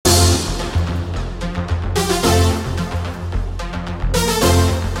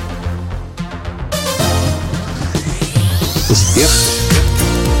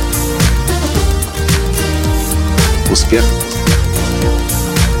Успех.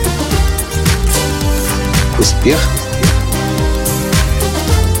 Успех.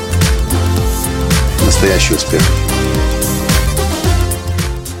 Настоящий успех.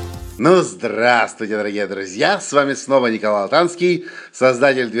 Ну, здравствуйте, дорогие друзья! С вами снова Николай Алтанский,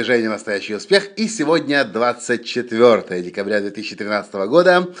 создатель движения «Настоящий успех». И сегодня 24 декабря 2013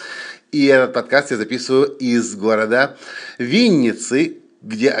 года. И этот подкаст я записываю из города Винницы,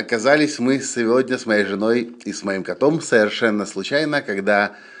 где оказались мы сегодня с моей женой и с моим котом совершенно случайно,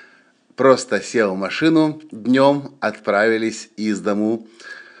 когда просто сел в машину, днем отправились из дому,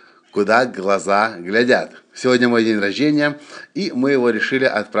 куда глаза глядят. Сегодня мой день рождения, и мы его решили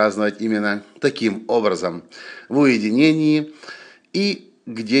отпраздновать именно таким образом. В уединении и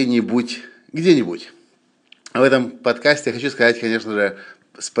где-нибудь. В этом подкасте я хочу сказать, конечно же,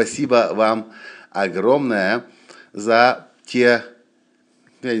 спасибо вам огромное за те,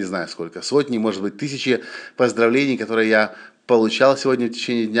 я не знаю сколько, сотни, может быть, тысячи поздравлений, которые я получал сегодня в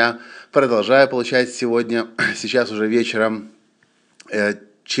течение дня, продолжаю получать сейчас уже вечером,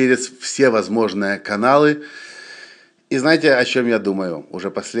 через все возможные каналы. И знаете, о чем я думаю? Уже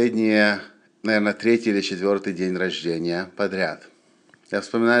последние, наверное, 3-й или 4-й день рождения подряд. Я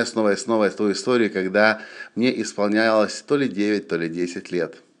вспоминаю снова и снова эту историю, когда мне исполнялось то ли 9, то ли 10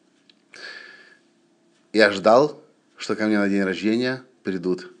 лет. Я ждал, что ко мне на день рождения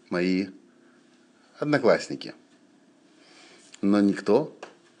придут мои одноклассники. Но никто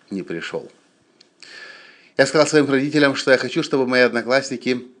не пришел. Я сказал своим родителям, что я хочу, чтобы мои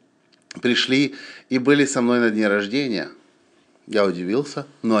одноклассники пришли и были со мной на дне рождения. Я удивился,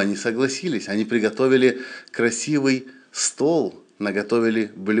 но они согласились. Они приготовили красивый стол,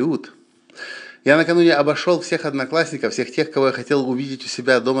 наготовили блюд. Я накануне обошел всех одноклассников, всех тех, кого я хотел увидеть у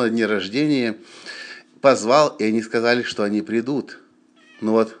себя дома на дне рождения, позвал, и они сказали, что они придут.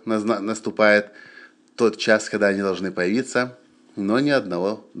 Ну вот, наступает тот час, когда они должны появиться, но ни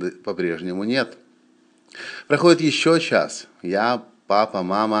одного по-прежнему нет. Проходит еще час. Я, папа,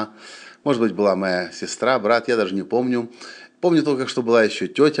 мама, может быть, была моя сестра, брат, я даже не помню. Помню только, что была еще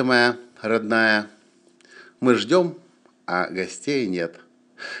тетя моя родная. Мы ждем, а гостей нет.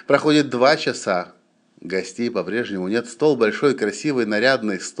 Проходит 2 часа. Гостей по-прежнему нет. Стол большой, красивый,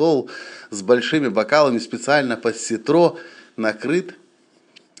 нарядный стол с большими бокалами, специально под ситро накрыт,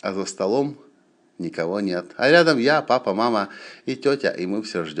 а за столом никого нет. А рядом я, папа, мама и тетя, и мы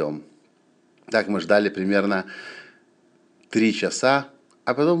все ждем. Так мы ждали примерно 3 часа,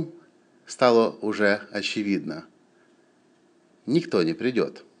 а потом стало уже очевидно. Никто не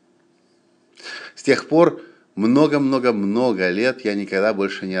придет. С тех пор много-много-много лет я никогда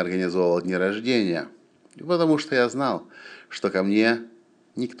больше не организовывал дни рождения, потому что я знал, что ко мне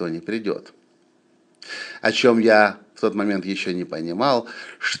никто не придет. О чем я в тот момент еще не понимал,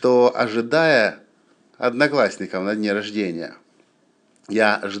 что, ожидая одноклассников на дне рождения,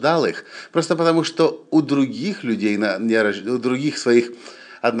 я ждал их просто потому, что у других людей, у других своих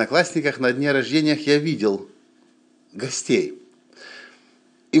одноклассников на дне рождения я видел гостей.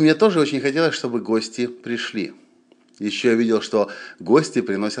 И мне тоже очень хотелось, чтобы гости пришли. Еще я видел, что гости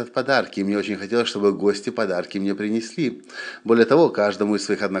приносят подарки, и мне очень хотелось, чтобы гости подарки мне принесли. Более того, каждому из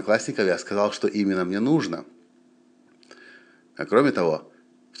своих одноклассников я сказал, что именно мне нужно. А кроме того,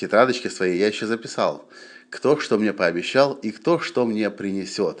 в тетрадочке своей я еще записал, кто что мне пообещал и кто что мне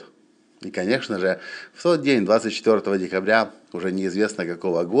принесет. И, конечно же, в тот день, 24 декабря, уже неизвестно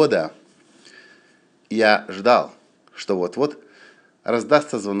какого года, я ждал, что вот-вот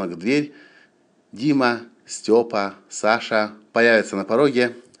раздастся звонок в дверь, Дима, Степа, Саша появятся на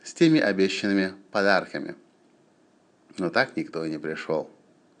пороге с теми обещанными подарками. Но так никто и не пришел.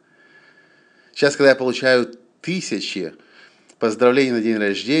 Сейчас, когда я получаю тысячи поздравлений на день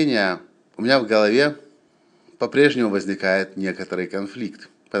рождения, у меня в голове по-прежнему возникает некоторый конфликт,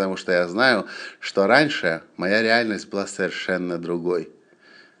 потому что я знаю, что раньше моя реальность была совершенно другой.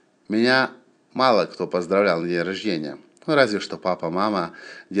 Меня мало кто поздравлял на день рождения. Ну, разве что папа, мама,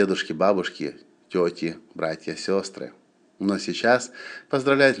 дедушки, бабушки, тети, братья, сестры. Но сейчас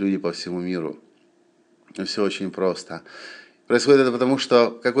поздравляют люди по всему миру. И все очень просто. Происходит это потому,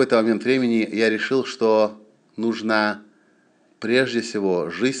 что в какой-то момент времени я решил, что нужно прежде всего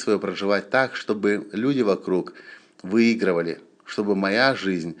жизнь свою проживать так, чтобы люди вокруг выигрывали, чтобы моя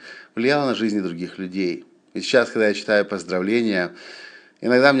жизнь влияла на жизни других людей. И сейчас, когда я читаю поздравления,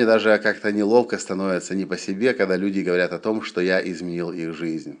 иногда мне даже как-то неловко становится не по себе, когда люди говорят о том, что я изменил их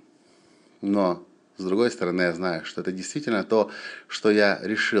жизнь. Но, с другой стороны, я знаю, что это действительно то, что я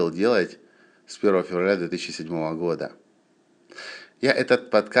решил делать с 1 февраля 2007 года. Я этот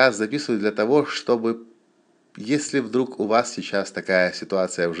подкаст записываю для того, чтобы, если вдруг у вас сейчас такая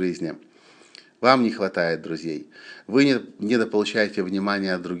ситуация в жизни, Вам не хватает друзей. Вы недополучаете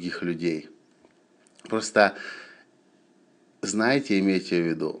внимания от других людей. Просто знайте, имейте в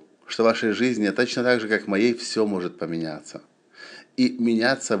виду, что в вашей жизни точно так же, как в моей, все может поменяться. И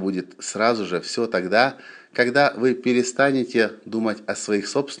меняться будет сразу же все тогда, когда вы перестанете думать о своих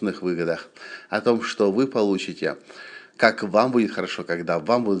собственных выгодах, о том, что вы получите, как вам будет хорошо, когда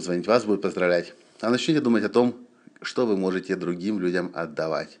вам будут звонить, вас будут поздравлять, а начните думать о том, что вы можете другим людям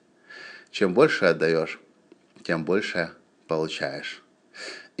отдавать. Чем больше отдаешь, тем больше получаешь.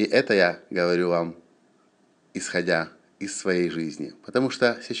 И это я говорю вам, исходя из своей жизни. Потому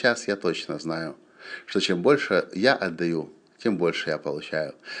что сейчас я точно знаю, что чем больше я отдаю, тем больше я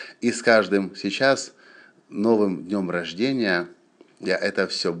получаю. И с каждым сейчас новым днем рождения я это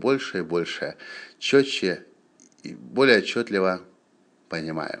все больше и больше, четче и более отчетливо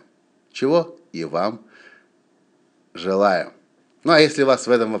понимаю. Чего и вам желаю. Ну а если у вас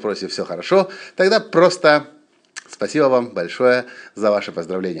в этом вопросе все хорошо, тогда просто спасибо вам большое за ваши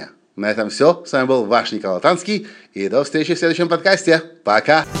поздравления. На этом все. С вами был ваш Николай Латанский. И до встречи в следующем подкасте.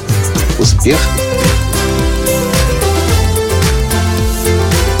 Пока. Успех.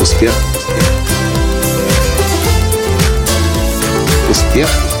 Успех. Успех.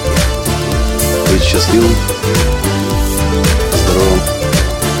 Быть счастливым, здоровым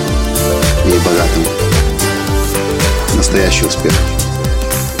и богатым. Настоящий успех.